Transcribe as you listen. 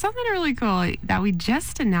Something really cool that we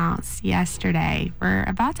just announced yesterday. We're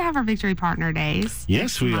about to have our Victory Partner Days.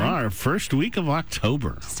 Yes, we are. First week of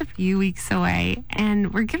October. Just a few weeks away.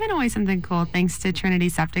 And we're giving away something cool thanks to Trinity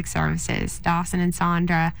Septic Services. Dawson and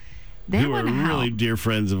Sandra, they who are want to help. really dear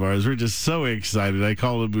friends of ours. We're just so excited. I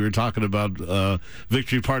called them. We were talking about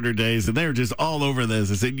Victory Partner Days, and they were just all over this.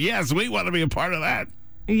 I said, yes, we want to be a part of that.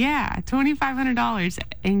 Yeah, $2,500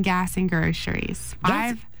 in gas and groceries.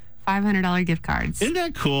 $500 gift cards. Isn't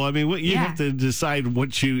that cool? I mean, you have to decide what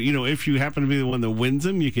if you happen to be the one that wins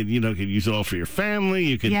them, you could use it all for your family.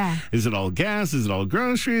 You could, is it all gas? Is it all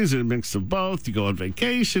groceries? Is it a mix of both? You go on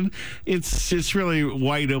vacation. It's really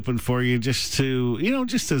wide open for you just to,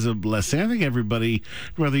 just as a blessing. I think everybody,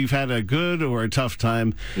 whether you've had a good or a tough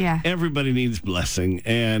time, everybody needs blessing.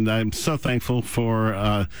 And I'm so thankful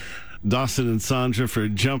for Dawson and Sandra for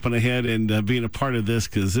jumping ahead and being a part of this,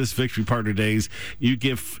 because this Victory Partner Days,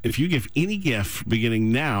 if you give any gift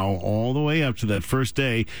beginning now all the way up to that first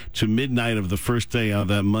day to midnight of the first day of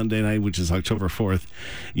that Monday night, which is October 4th,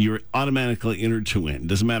 you're automatically entered to win.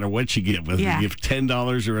 Doesn't matter what you give, whether you give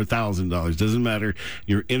 $10 or $1,000, doesn't matter.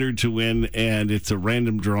 You're entered to win, and it's a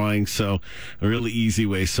random drawing, so a really easy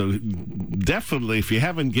way. So definitely, if you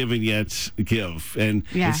haven't given yet, give. And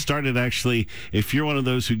it started actually, if you're one of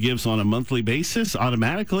those who gives on a monthly basis,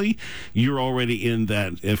 automatically you're already in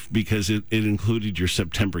that because it included your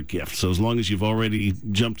September gift. So as long as you've already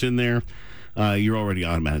jumped in there, you're already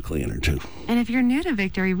automatically entered too. And if you're new to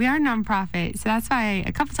Victory, we are a nonprofit, so that's why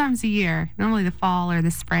a couple times a year, normally the fall or the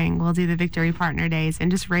spring, we'll do the Victory Partner Days and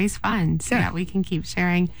just raise funds so that we can keep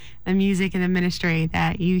sharing the music and the ministry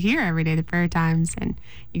that you hear every day, the prayer times. And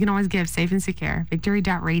you can always give safe and secure.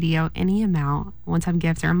 Victory.radio, any amount, one-time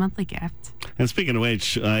gift or a monthly gift. And speaking of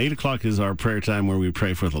which, 8 o'clock is our prayer time where we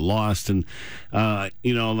pray for the lost. And, a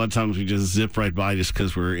lot of times we just zip right by just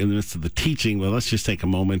because we're in the midst of the teaching. Well, let's just take a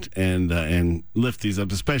moment and lift these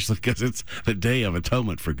up, especially because it's the Day of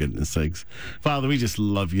Atonement, for goodness sakes. Father, we just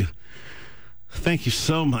love you. Thank you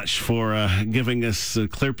so much for giving us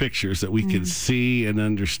clear pictures that we can see and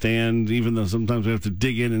understand, even though sometimes we have to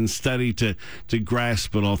dig in and study to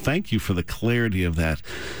grasp it all. Thank you for the clarity of that.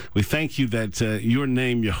 We thank you that your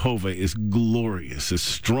name, Jehovah, is glorious, is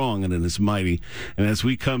strong, and it is mighty. And as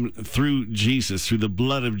we come through Jesus, through the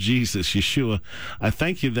blood of Jesus, Yeshua, I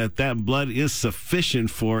thank you that that blood is sufficient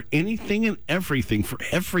for anything and everything, for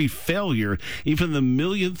every failure, even the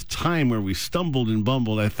millionth time where we stumbled and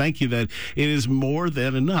bumbled. I thank you that it is more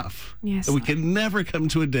than enough. Yes, we can never come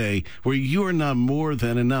to a day where you are not more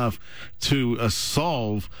than enough to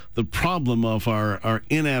solve the problem of our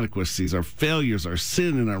inadequacies, our failures, our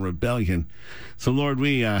sin, and our rebellion. So, Lord,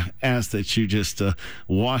 we ask that you just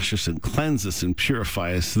wash us and cleanse us and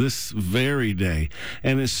purify us this very day.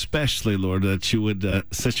 And especially, Lord, that you would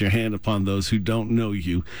set your hand upon those who don't know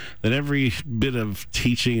you, that every bit of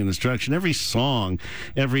teaching and instruction, every song,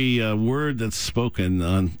 every word that's spoken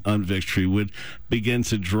on Victory would begin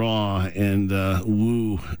to draw and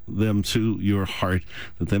woo them to your heart,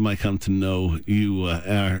 that they might come to know you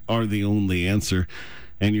are the only answer.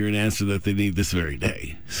 And you're an answer that they need this very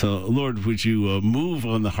day. So, Lord, would you move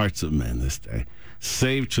on the hearts of men this day?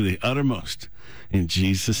 Save to the uttermost. In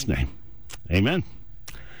Jesus' name. Amen.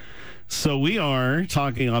 So we are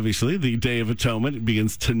talking, obviously, the Day of Atonement. It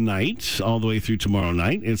begins tonight all the way through tomorrow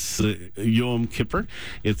night. It's Yom Kippur.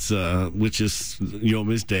 It's which is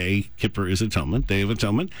Yom is day, Kippur is atonement, Day of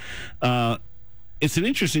Atonement. It's an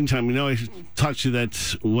interesting time. I talked to you that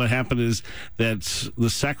what happened is that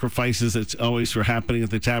the sacrifices that's always were happening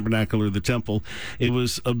at the tabernacle or the temple, it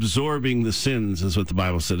was absorbing the sins, is what the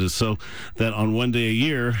Bible said. Is so that on one day a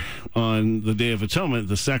year, on the Day of Atonement,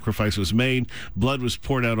 the sacrifice was made, blood was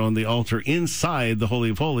poured out on the altar inside the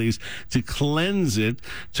Holy of Holies to cleanse it,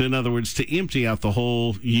 in other words, to empty out the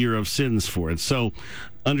whole year of sins for it. So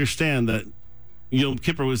understand that Yom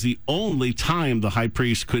Kippur was the only time the high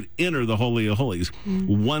priest could enter the Holy of Holies.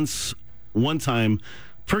 One time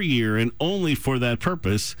per year, and only for that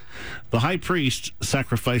purpose, the high priest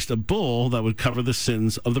sacrificed a bull that would cover the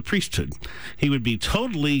sins of the priesthood. He would be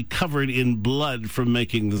totally covered in blood from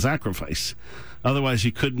making the sacrifice. Otherwise,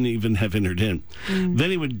 he couldn't even have entered in.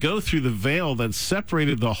 Then he would go through the veil that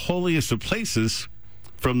separated the holiest of places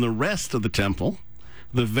from the rest of the temple,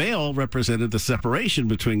 The veil represented the separation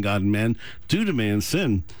between God and man due to man's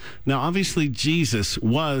sin. Now, obviously, Jesus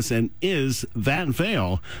was and is that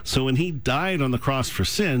veil. So when he died on the cross for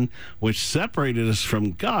sin, which separated us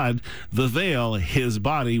from God, the veil, his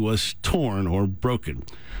body, was torn or broken.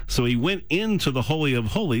 So he went into the Holy of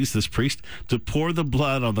Holies, this priest, to pour the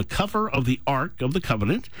blood on the cover of the Ark of the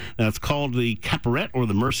Covenant. Now, it's called the Kaparet, or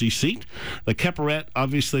the mercy seat. The Kaparet,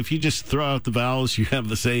 obviously, if you just throw out the vowels, you have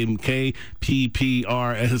the same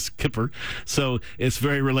K-P-P-R as Kippur. So it's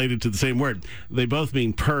very related to the same word. They both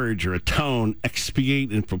mean purge or atone,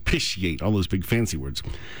 expiate, and propitiate, all those big fancy words.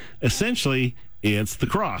 Essentially, it's the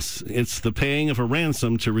cross. It's the paying of a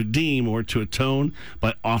ransom to redeem or to atone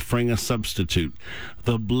by offering a substitute.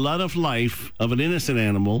 The blood of life of an innocent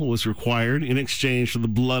animal was required in exchange for the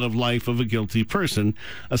blood of life of a guilty person.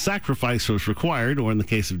 A sacrifice was required, or in the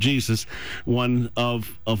case of Jesus, one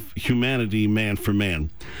of humanity, man for man.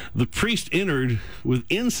 The priest entered with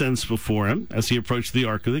incense before him as he approached the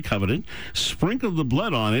Ark of the Covenant, sprinkled the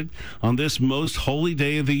blood on it on this most holy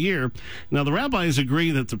day of the year. Now, the rabbis agree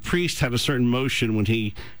that the priest had a certain motion when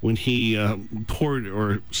he poured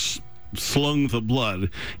or slung the blood,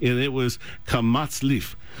 and it was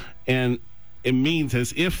kamatzlif, and it means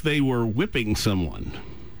as if they were whipping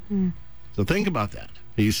someone. So think about that.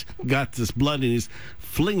 He's got this blood and he's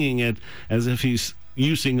flinging it as if he's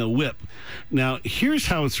using a whip. Now, here's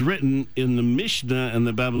how it's written in the Mishnah and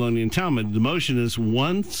the Babylonian Talmud. The motion is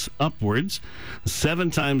once upwards,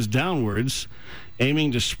 7 times downwards,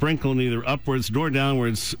 aiming to sprinkle neither upwards nor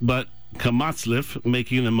downwards, but kamatzlif,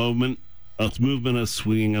 making the movement of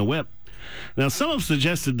swinging a whip. Now, some have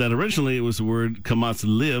suggested that originally it was the word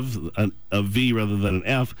kamatzliv, a V rather than an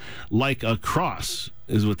F, like a cross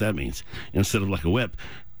is what that means, instead of like a whip.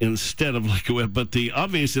 But the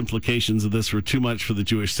obvious implications of this were too much for the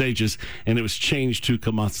Jewish sages, and it was changed to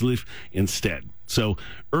kamatzlif instead. So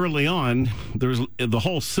early on, there's the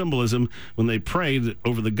whole symbolism. When they prayed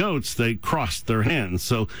over the goats, they crossed their hands.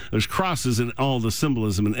 So there's crosses in all the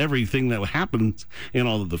symbolism and everything that happens in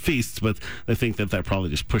all of the feasts, but I think that probably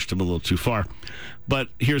just pushed them a little too far. But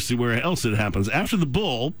here's where else it happens. After the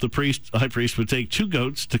bull, the high priest would take 2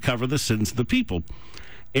 goats to cover the sins of the people.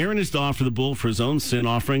 Aaron is to offer the bull for his own sin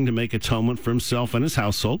offering to make atonement for himself and his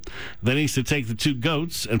household. Then he's to take the 2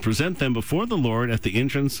 goats and present them before the Lord at the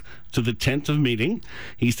entrance to the tent of meeting.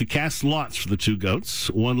 He's to cast lots for the 2 goats,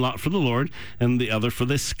 1 lot for the Lord and the other for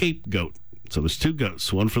the scapegoat. So there's 2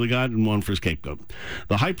 goats, 1 for the God and 1 for scapegoat.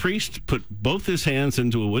 The high priest put both his hands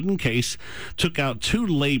into a wooden case, took out 2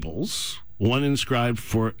 labels, one inscribed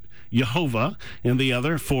for Jehovah and the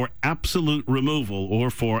other for absolute removal, or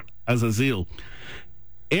for Azazel.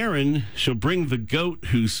 Aaron shall bring the goat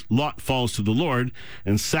whose lot falls to the Lord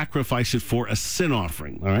and sacrifice it for a sin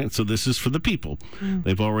offering. All right, so this is for the people.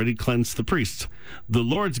 They've already cleansed the priests. The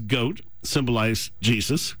Lord's goat symbolized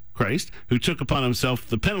Jesus Christ, who took upon himself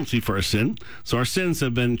the penalty for our sin. So our sins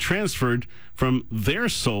have been transferred from their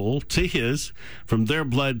soul to his, from their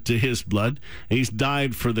blood to his blood. And he's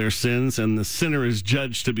died for their sins, and the sinner is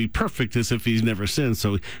judged to be perfect as if he's never sinned.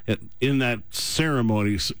 So in that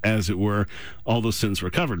ceremony, as it were, all those sins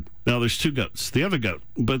were covered. Now there's 2 goats, the other goat.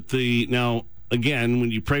 But now again,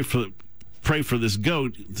 when you pray for this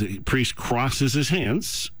goat, the priest crosses his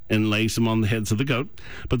hands and lays them on the heads of the goat.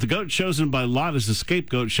 But the goat chosen by lot as the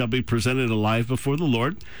scapegoat shall be presented alive before the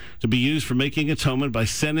Lord to be used for making atonement by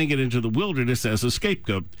sending it into the wilderness as a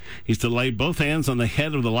scapegoat. He's to lay both hands on the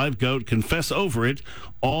head of the live goat, confess over it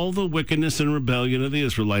all the wickedness and rebellion of the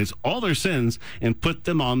Israelites, all their sins, and put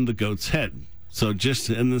them on the goat's head. So just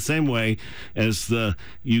in the same way as the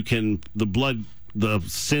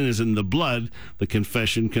sin is in the blood, the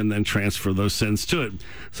confession can then transfer those sins to it.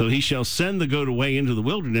 So he shall send the goat away into the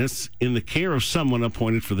wilderness in the care of someone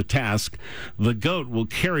appointed for the task. The goat will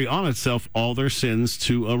carry on itself all their sins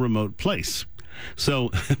to a remote place. So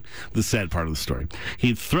the sad part of the story,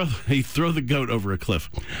 he'd throw the goat over a cliff.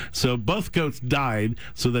 So both goats died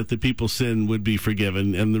so that the people's sin would be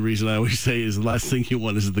forgiven. And the reason I always say is the last thing you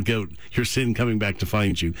want is the goat, your sin coming back to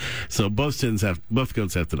find you. So both goats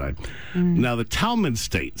have to die. Now the Talmud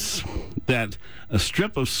states that a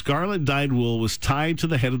strip of scarlet dyed wool was tied to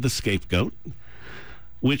the head of the scapegoat,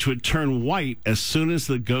 which would turn white as soon as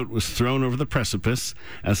the goat was thrown over the precipice,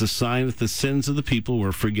 as a sign that the sins of the people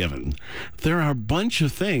were forgiven. There are a bunch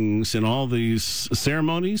of things in all these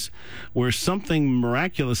ceremonies where something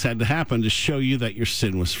miraculous had to happen to show you that your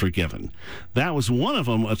sin was forgiven. That was one of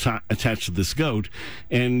them attached to this goat.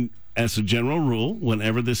 And as a general rule,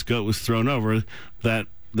 whenever this goat was thrown over, that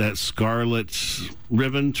scarlet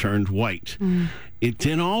ribbon turned white. It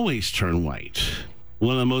didn't always turn white.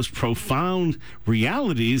 one of the most profound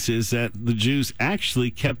realities is that the Jews actually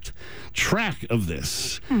kept track of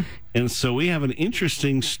this. And so we have an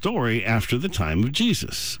interesting story after the time of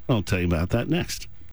Jesus. I'll tell you about that next.